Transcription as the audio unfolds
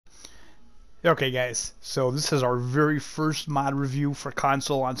Okay, guys, so this is our very first mod review for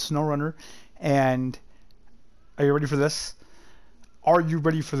console on Snowrunner, and are you ready for this? Are you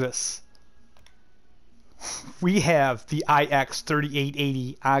ready for this? We have the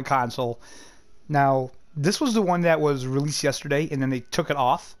IX3880 on console. Now, this was the one that was released yesterday, and then they took it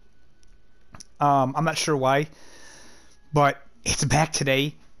off. I'm not sure why, but it's back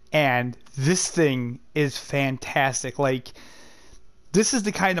today, and this thing is fantastic. Like, this is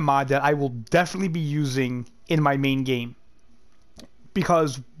the kind of mod that I will definitely be using in my main game,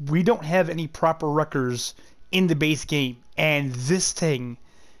 because we don't have any proper wreckers in the base game, and this thing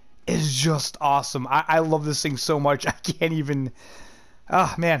is just awesome. I love this thing so much. I can't even,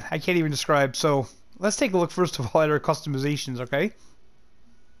 ah, man, I can't even describe. So let's take a look first of all at our customizations, okay?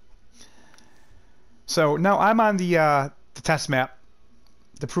 So now I'm on the test map,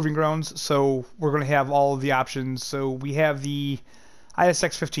 the Proving Grounds. So we're going to have all of the options. So we have the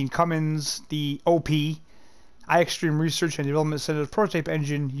ISX-15 Cummins, the OP, iExtreme Research and Development Center prototype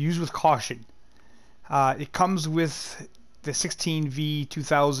engine, used with caution. It comes with the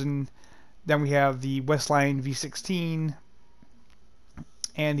 16V2000, then we have the Westline V16,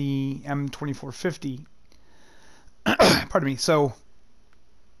 and the M2450. Pardon me. So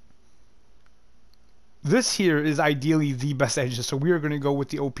this here is ideally the best engine, so we are going to go with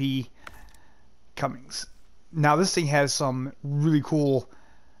the OP Cummins. Now this thing has some really cool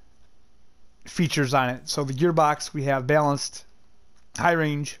features on it. So the gearbox, we have balanced, high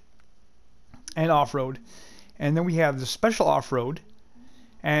range, and off-road. And then we have the special off-road.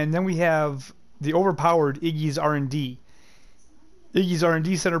 And then we have the overpowered Iggy's R&D. Iggy's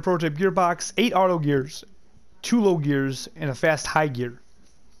R&D Center prototype gearbox, 8 auto gears, 2 low gears, and a fast high gear.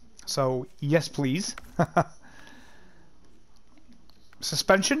 So, yes please.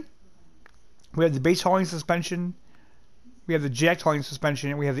 Suspension. We have the base hauling suspension, we have the jacked hauling suspension,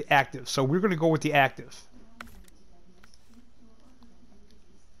 and we have the active. So we're going to go with the active.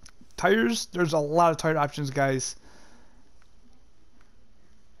 Tires, there's a lot of tire options, guys.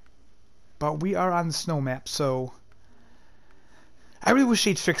 But we are on the snow map, so I really wish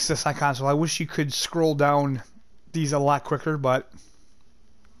they'd fix this on console. I wish you could scroll down these a lot quicker, but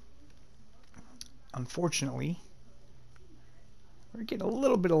unfortunately, we're getting a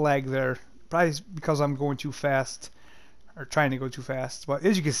little bit of lag there. Probably because I'm going too fast, or trying to go too fast. But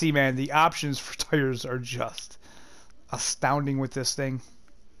as you can see, man, the options for tires are just astounding with this thing.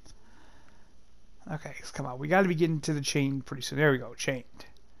 Okay, so come on. We got to be getting to the chain pretty soon. There we go, chained.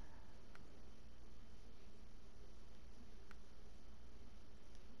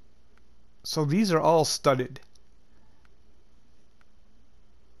 So these are all studded.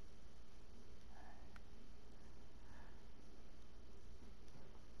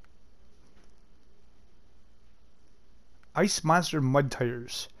 Ice Monster mud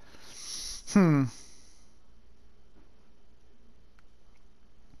tires. I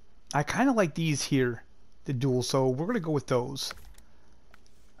kind of like these here, the dual, so we're going to go with those.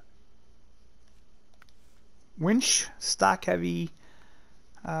 Winch, stock heavy.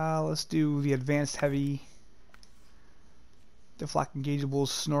 Let's do the advanced heavy. Deflock engageables,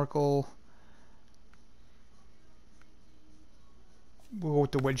 snorkel. We'll go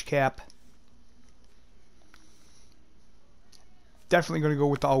with the wedge cap. Definitely going to go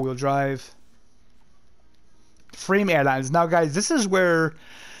with the all-wheel drive. Frame add-ons. Now, guys, this is where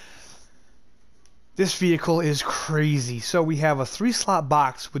this vehicle is crazy. So we have a 3-slot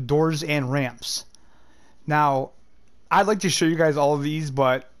box with doors and ramps. Now, I'd like to show you guys all of these,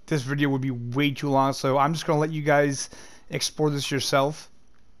 but this video would be way too long, so I'm just going to let you guys explore this yourself.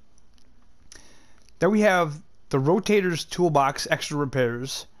 Then we have the Rotator's Toolbox Extra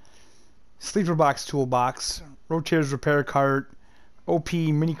Repairs, Sleeper Box Toolbox, Rotator's Repair Cart, OP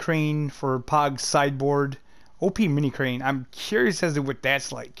Mini Crane for Pog's Sideboard, OP Mini Crane. I'm curious as to what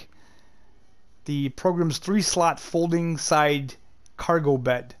that's like. The program's 3-slot folding side cargo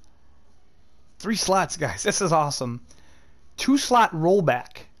bed. 3 slots, guys. This is awesome. 2-slot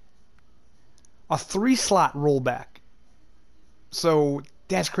rollback. A 3-slot rollback. So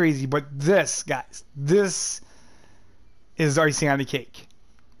that's crazy. But this, guys, this is icing on the cake.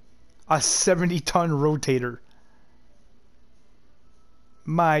 A 70-ton rotator.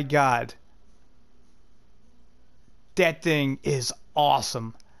 My God. That thing is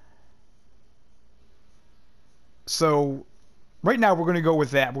awesome. So right now we're going to go with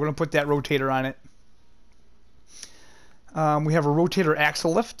that. We're going to put that rotator on it. We have a rotator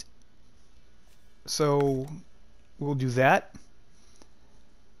axle lift. So we'll do that.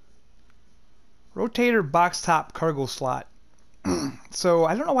 Rotator box top cargo slot. So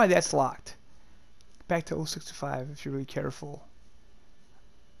I don't know why that's locked. Back to 065 if you're really careful.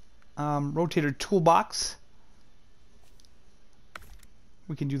 Rotator toolbox.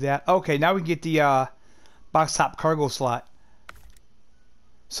 We can do that. Okay, now we can get the box top cargo slot.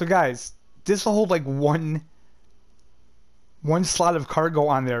 So guys, this will hold like one slot of cargo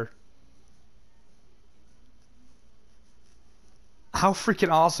on there. How freaking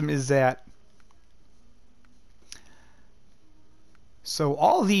awesome is that? So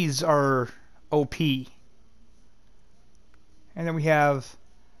all these are OP. And then we have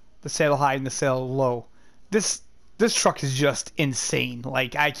the saddle high and the saddle low. This truck is just insane.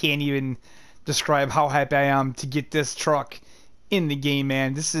 Like, I can't even describe how happy I am to get this truck in the game,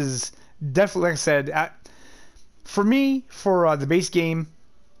 man. This is definitely, like I said, for me, for the base game,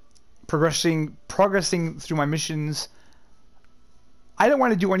 progressing through my missions, I don't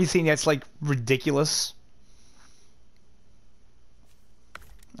want to do anything that's like ridiculous.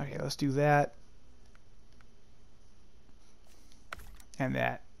 Okay, let's do that. And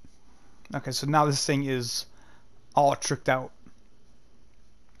that. Okay, so now this thing is all tricked out.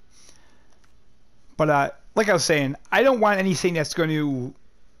 But like I was saying, I don't want anything that's going to,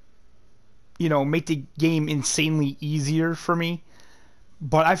 you know, make the game insanely easier for me.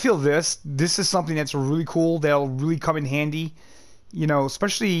 But I feel this is something that's really cool, that'll really come in handy. You know,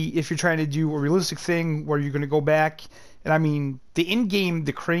 especially if you're trying to do a realistic thing where you're going to go back. And I mean, the in-game,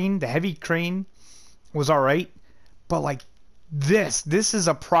 the heavy crane was alright. But like this is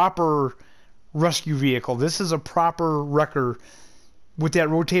a proper rescue vehicle. This is a proper wrecker with that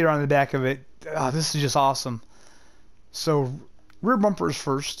rotator on the back of it. This is just awesome. So rear bumpers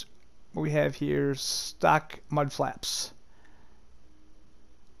first. What we have here, stock mud flaps.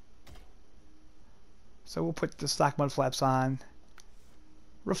 So we'll put the stock mud flaps on.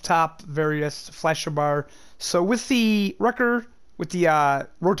 Rooftop, various flasher bar. So with the wrecker, with the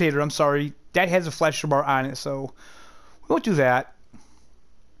rotator, I'm sorry, that has a flasher bar on it. So we won't do that.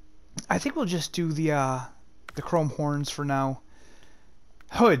 I think we'll just do the chrome horns for now.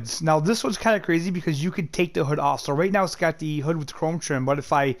 Hoods. Now this one's kind of crazy because you could take the hood off. So right now it's got the hood with chrome trim, but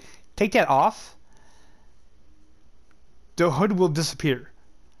if I take that off, the hood will disappear.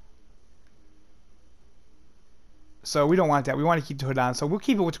 So we don't want that. We want to keep the hood on. So we'll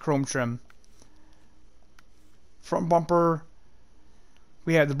keep it with the chrome trim. Front bumper.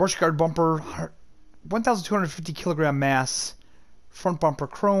 We have the brush guard bumper, 1,250 kilogram mass. Front bumper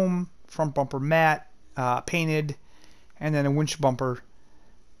chrome. Front bumper matte, painted, and then a winch bumper,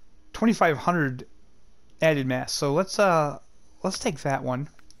 2,500 added mass. So let's take that one.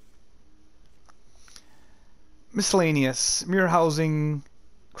 Miscellaneous mirror housing,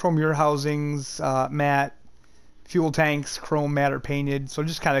 chrome mirror housings, matte. Fuel tanks, chrome, matte, or painted. So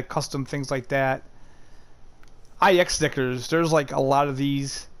just kind of custom things like that. IX stickers. There's like a lot of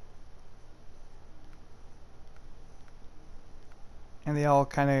these. And they all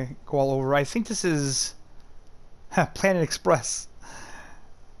kind of go all over. I think this is Planet Express.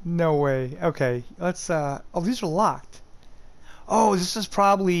 No way. Okay, let's oh, these are locked. Oh, this is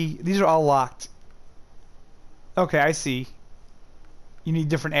probably, these are all locked. Okay, I see. You need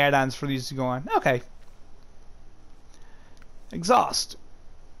different add-ons for these to go on. Okay. Exhaust.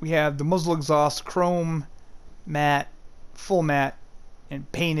 We have the muzzle exhaust, chrome, matte, full matte,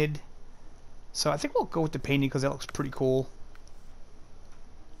 and painted. So I think we'll go with the painted because that looks pretty cool.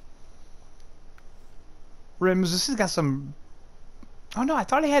 Rims. This has got some... Oh no, I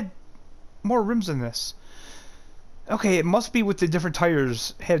thought I had more rims than this. Okay, it must be with the different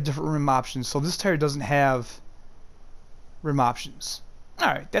tires have different rim options. So this tire doesn't have rim options.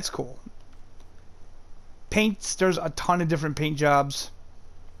 Alright, that's cool. Paints, there's a ton of different paint jobs.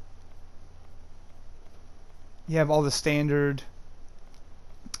 You have all the standard.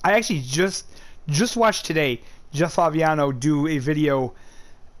 I actually just watched today Jeff Favignano do a video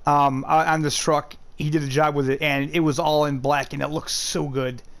on this truck. He did a job with it, and it was all in black, and it looks so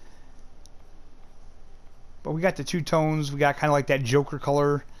good. But we got the two tones. We got kind of like that Joker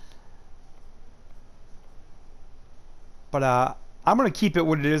color. But I'm going to keep it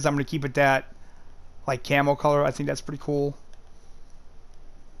what it is. I'm going to keep it that like camo color. I think that's pretty cool.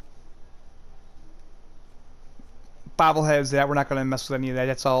 Bobbleheads, that we're not going to mess with any of that.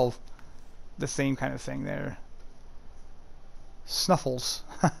 That's all the same kind of thing there. Snuffles.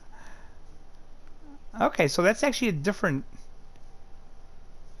 Okay, so that's actually a different...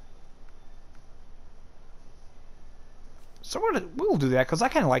 So we'll do that because I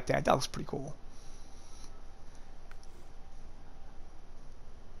kind of like that. That looks pretty cool.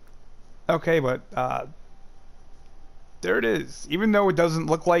 Okay, but there it is. Even though it doesn't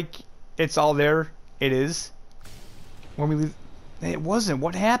look like it's all there, it is. When we leave, it wasn't.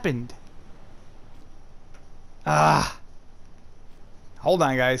 What happened? Hold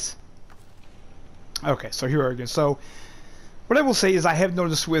on, guys. Okay, so here we are again. So what I will say is I have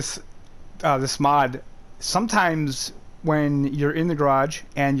noticed with this mod, sometimes when you're in the garage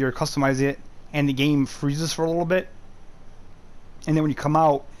and you're customizing it and the game freezes for a little bit, and then when you come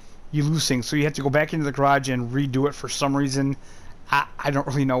out, you lose things. So you have to go back into the garage and redo it for some reason. I don't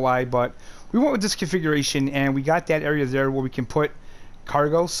really know why, but we went with this configuration and we got that area there where we can put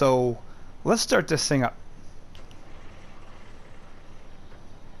cargo. So let's start this thing up.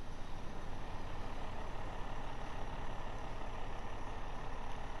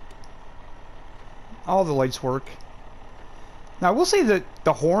 All the lights work. Now I will say that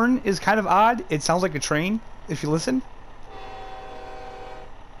the horn is kind of odd. It sounds like a train if you listen.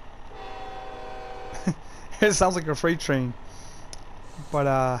 It sounds like a freight train.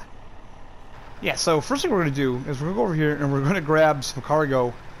 But yeah, so first thing we're going to do is we're going to go over here and we're going to grab some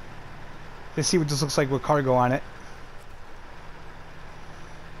cargo to see what this looks like with cargo on it.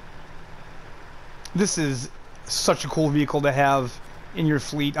 This is such a cool vehicle to have in your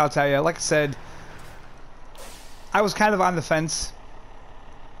fleet, I'll tell you. Like I said, I was kind of on the fence.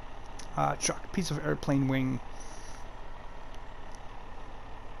 Truck, piece of airplane wing.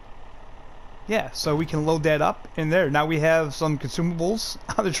 Yeah, so we can load that up in there. Now we have some consumables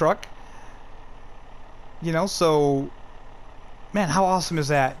on the truck. You know, so man, how awesome is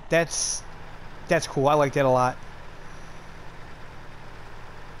that? That's cool. I like that a lot.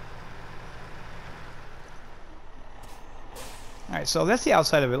 Alright, so that's the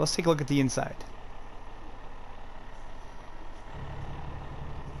outside of it. Let's take a look at the inside.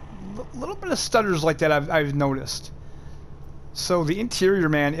 A little bit of stutters like that I've noticed. So the interior,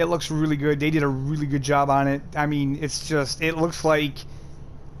 man, it looks really good. They did a really good job on it. I mean, it's just, it looks like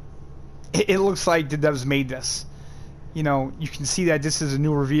the devs made this. You know, you can see that this is a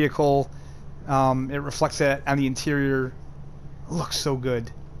newer vehicle. It reflects that on the interior. It looks so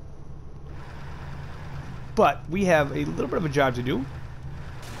good. But we have a little bit of a job to do.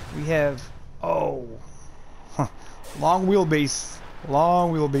 We have, long wheelbase.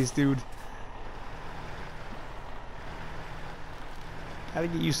 Long wheelbase, dude. Gotta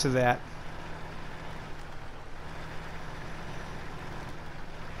get used to that.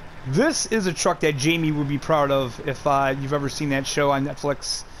 This is a truck that Jamie would be proud of if you've ever seen that show on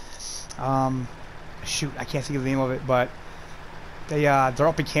Netflix. Shoot, I can't think of the name of it, but they're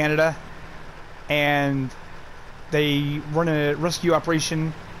up in Canada and they run a rescue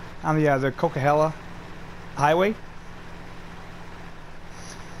operation on the Coquihalla Highway.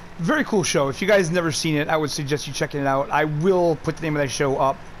 Very cool show. If you guys never seen it, I would suggest you checking it out. I will put the name of that show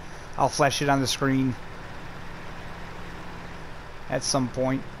up. I'll flash it on the screen at some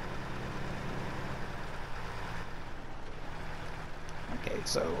point. Okay,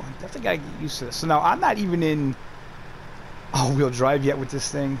 so definitely gotta get used to this. So now I'm not even in all-wheel drive yet with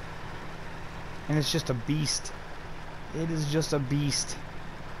this thing, and it's just a beast. It is just a beast.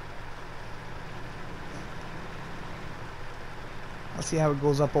 Let's see how it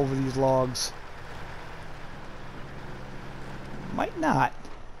goes up over these logs. Might not.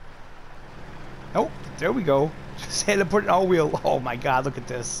 Nope, there we go. Just had to put it all wheel. Oh my god, look at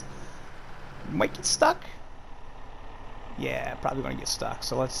this. Might get stuck. Yeah, probably gonna get stuck.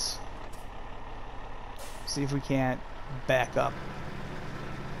 So let's see if we can't back up.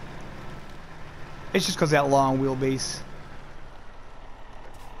 It's just because that long wheelbase.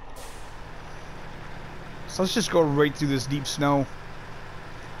 So let's just go right through this deep snow.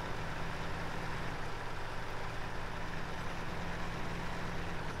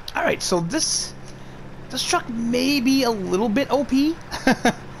 Alright, so this truck may be a little bit OP.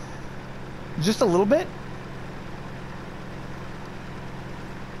 Just a little bit.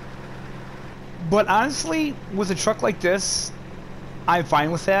 But honestly, with a truck like this, I'm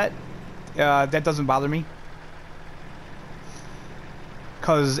fine with that. That doesn't bother me.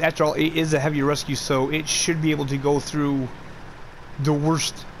 Because after all, it is a heavy rescue, so it should be able to go through the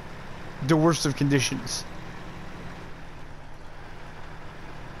worst of conditions.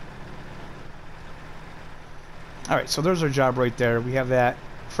 Alright, so there's our job right there. We have that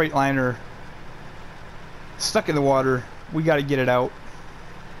Freightliner stuck in the water. We got to get it out.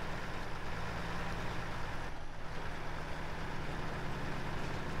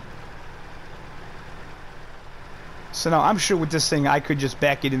 So now I'm sure with this thing I could just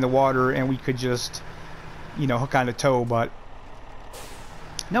back it in the water and we could just, you know, hook on a tow, but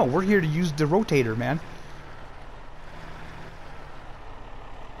no, we're here to use the rotator, man.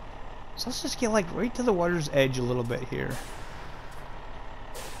 So let's just get like right to the water's edge a little bit here.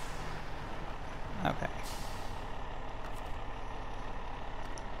 Okay.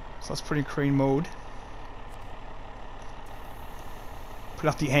 So let's put in crane mode. Put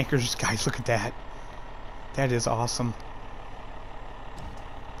out the anchors, guys, look at that. That is awesome.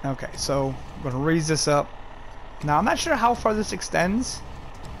 Okay, so I'm going to raise this up. Now, I'm not sure how far this extends.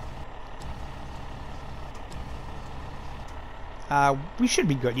 We should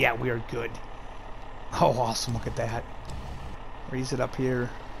be good. Yeah, we are good. Oh, awesome. Look at that. Raise it up here.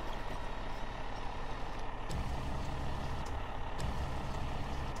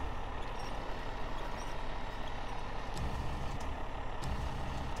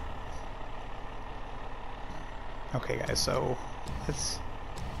 Okay, guys, so let's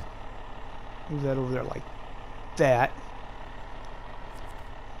move that over there like that.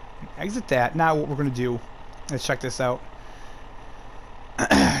 Exit that. Now what we're going to do, let's check this out.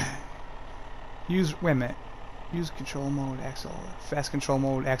 Wait a minute. Use control mode, axle, fast control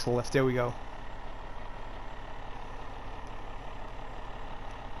mode, axle left. There we go.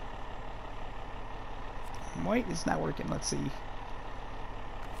 Wait, it's not working. Let's see.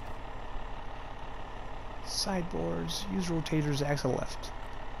 Sideboards, use rotators, axle left.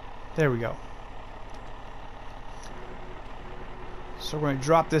 There we go. So we're going to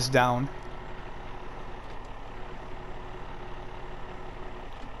drop this down.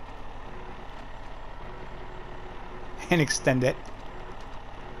 And extend it.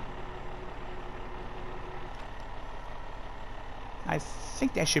 I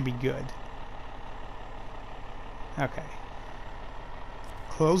think that should be good. Okay.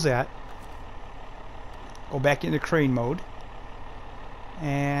 Close that. Go back into crane mode.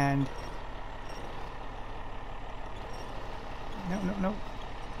 And... No.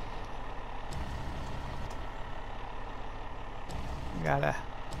 Gotta...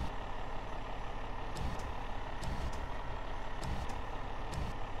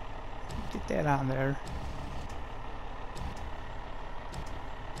 get that on there.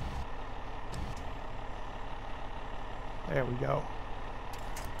 There we go.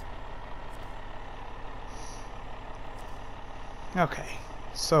 Okay,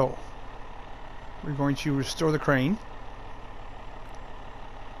 so we're going to restore the crane.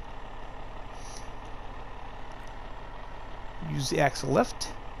 Use the axle lift.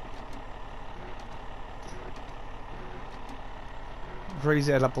 Raise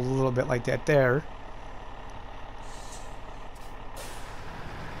that up a little bit like that there.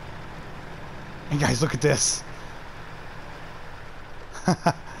 And guys, look at this.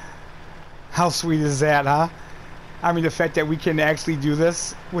 How sweet is that, huh? I mean, the fact that we can actually do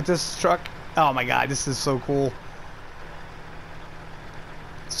this with this truck. Oh my god, this is so cool.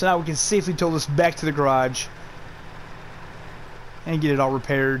 So now we can safely tow this back to the garage and get it all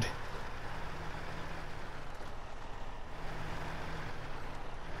repaired.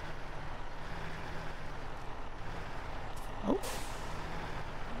 Oh.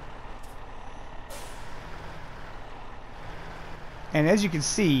 And as you can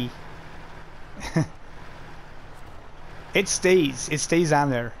see, it stays on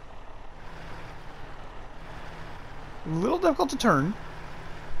there. A little difficult to turn.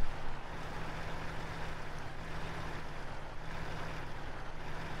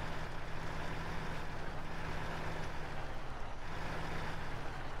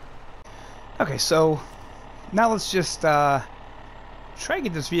 Okay, so now let's just try to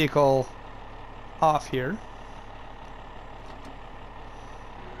get this vehicle off here.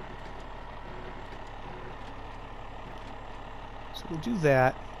 So we'll do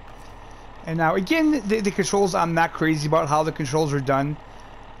that. And now again, the controls, I'm not crazy about how the controls are done,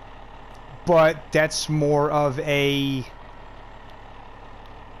 but that's more of a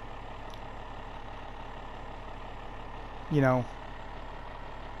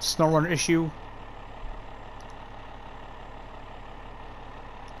Snowrunner issue.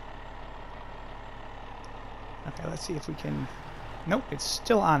 Okay, let's see if we can... Nope, it's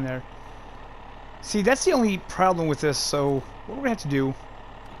still on there. See, that's the only problem with this, so what we're going to have to do,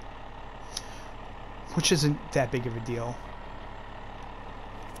 which isn't that big of a deal,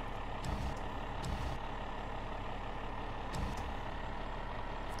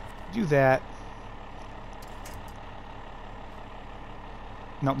 do that.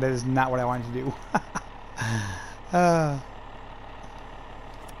 Nope, that is not what I wanted to do.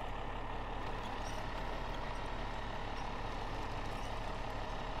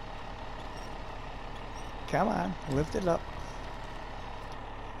 Come on, lift it up.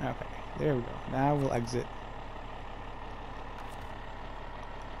 Okay, there we go. Now we'll exit.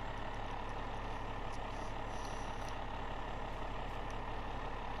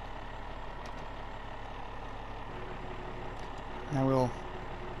 Now we'll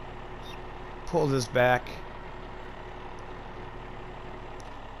pull this back.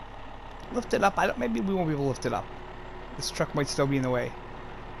 Lift it up. Maybe we won't be able to lift it up. This truck might still be in the way.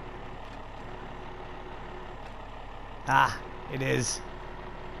 Ah, it is.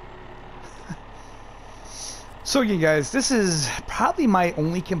 So again, guys, this is probably my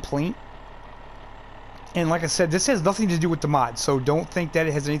only complaint. And like I said, this has nothing to do with the mod, so don't think that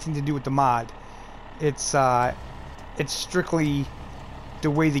it has anything to do with the mod. It's strictly the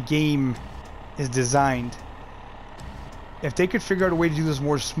way the game is designed. If they could figure out a way to do this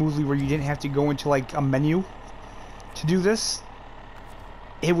more smoothly where you didn't have to go into like a menu to do this,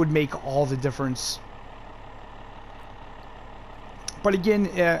 it would make all the difference. But again,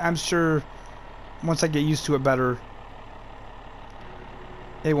 I'm sure once I get used to it better,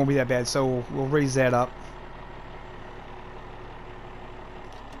 it won't be that bad. So we'll raise that up.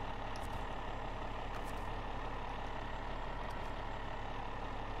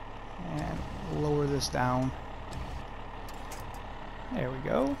 And lower this down. There we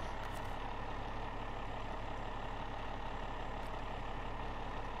go.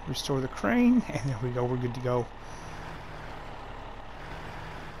 Restore the crane, and there we go, we're good to go.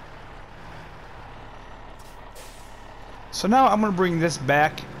 So now I'm going to bring this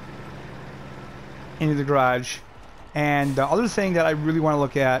back into the garage. And the other thing that I really want to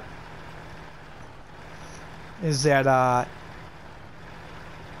look at is that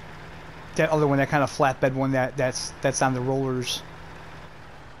that other one, that kind of flatbed one that's on the rollers.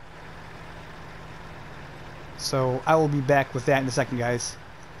 So I will be back with that in a second, guys.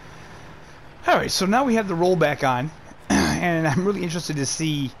 Alright, so now we have the roll back on, and I'm really interested to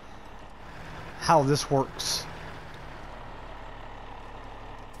see how this works.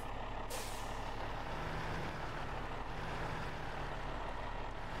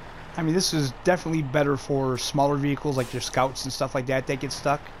 I mean, this is definitely better for smaller vehicles like your Scouts and stuff like that get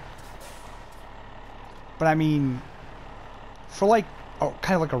stuck. But I mean, for like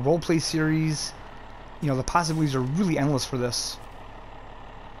kind of like a roleplay series, you know, the possibilities are really endless for this.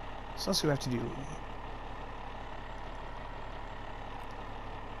 So let's see what we have to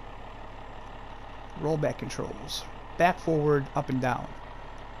do. Rollback controls. Back, forward, up and down.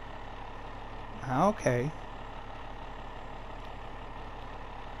 Okay.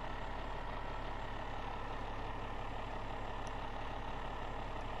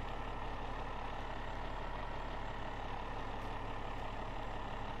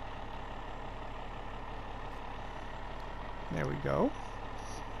 There we go.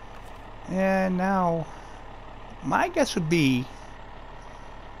 And now, my guess would be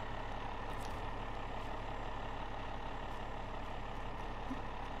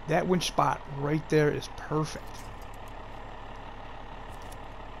that winch spot right there is perfect.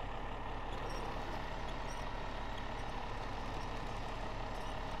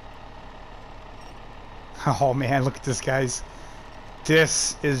 Oh man, look at this, guys.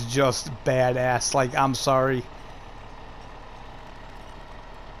 This is just badass. Like, I'm sorry.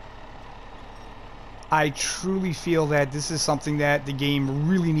 I truly feel that this is something that the game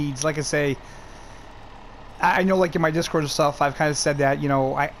really needs. Like I say, I know, like in my Discord and stuff, I've kind of said that, you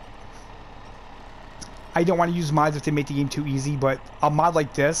know, I don't want to use mods if they make the game too easy, but a mod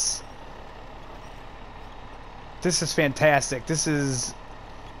like this is fantastic. This is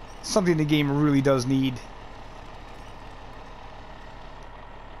something the game really does need.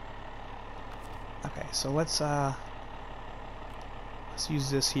 Okay, so let's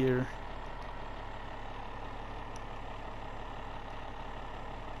use this here.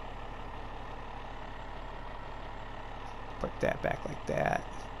 Put that back like that.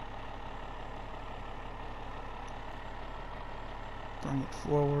 Bring it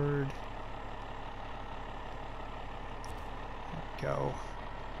forward. There we go.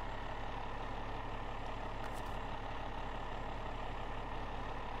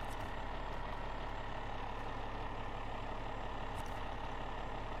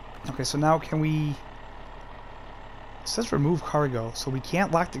 Okay, so now can we... It says remove cargo, so we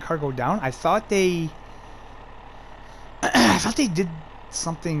can't lock the cargo down? I thought they... I thought they did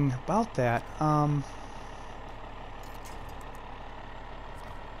something about that.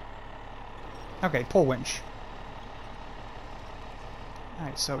 Okay, pull winch.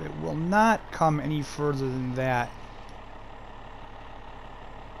 Alright, so it will not come any further than that.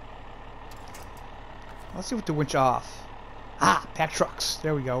 Let's see what the winch off. Ah, pack trucks.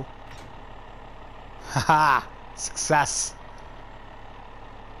 There we go. Haha, success.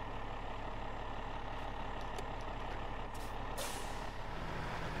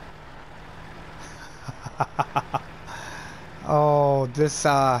 Oh, this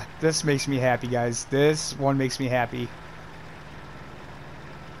makes me happy, guys. This one makes me happy.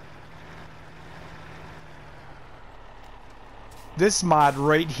 This mod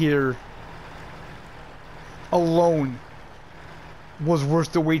right here alone was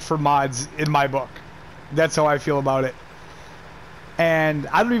worth the wait for mods in my book. That's how I feel about it. And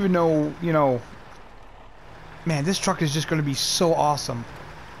I don't even know, you know, man, this truck is just going to be so awesome.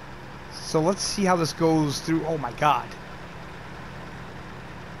 So let's see how this goes through. Oh my god.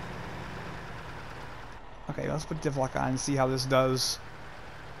 Okay, let's put diff lock on and see how this does.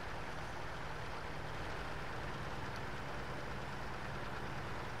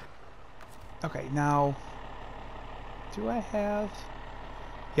 Okay, now, do I have...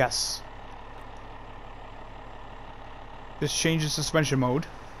 Yes. This changes suspension mode.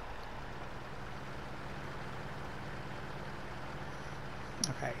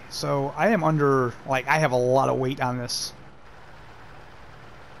 Okay, so I am under, like, I have a lot of weight on this.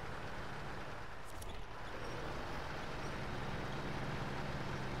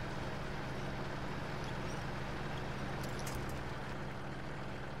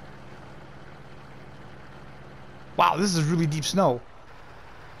 Wow, this is really deep snow.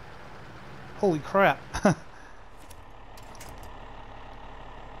 Holy crap.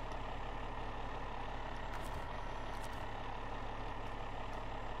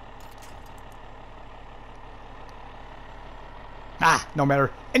 No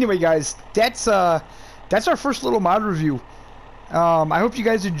matter. Anyway, guys, that's our first little mod review. I hope you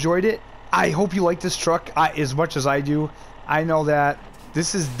guys enjoyed it. I hope you like this truck as much as I do. I know that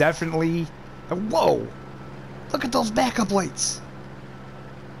this is definitely... Whoa! Look at those backup lights!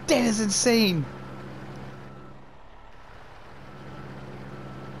 That is insane!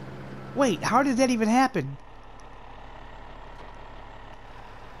 Wait, how did that even happen?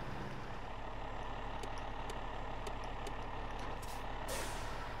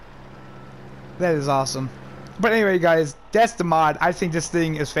 That is awesome. But anyway, guys, that's the mod. I think this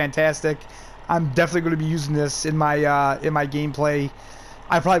thing is fantastic. I'm definitely going to be using this in my gameplay.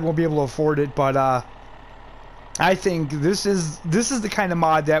 I probably won't be able to afford it, but I think this is the kind of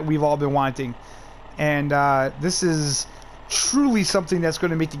mod that we've all been wanting, and this is truly something that's going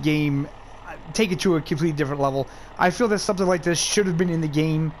to make the game take it to a completely different level. I feel that something like this should have been in the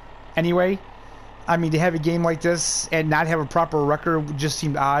game anyway. I mean, to have a game like this and not have a proper record just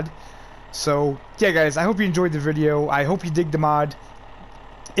seemed odd. So, yeah, guys, I hope you enjoyed the video. I hope you dig the mod.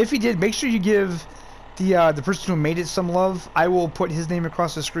 If you did, make sure you give the person who made it some love. I will put his name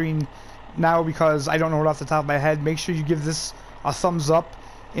across the screen now because I don't know it off the top of my head. Make sure you give this a thumbs up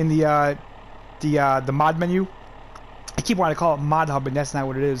in the mod menu. I keep wanting to call it Mod Hub, and that's not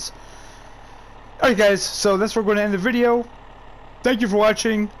what it is. Alright, guys, so that's where we're going to end the video. Thank you for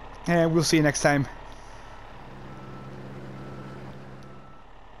watching, and we'll see you next time.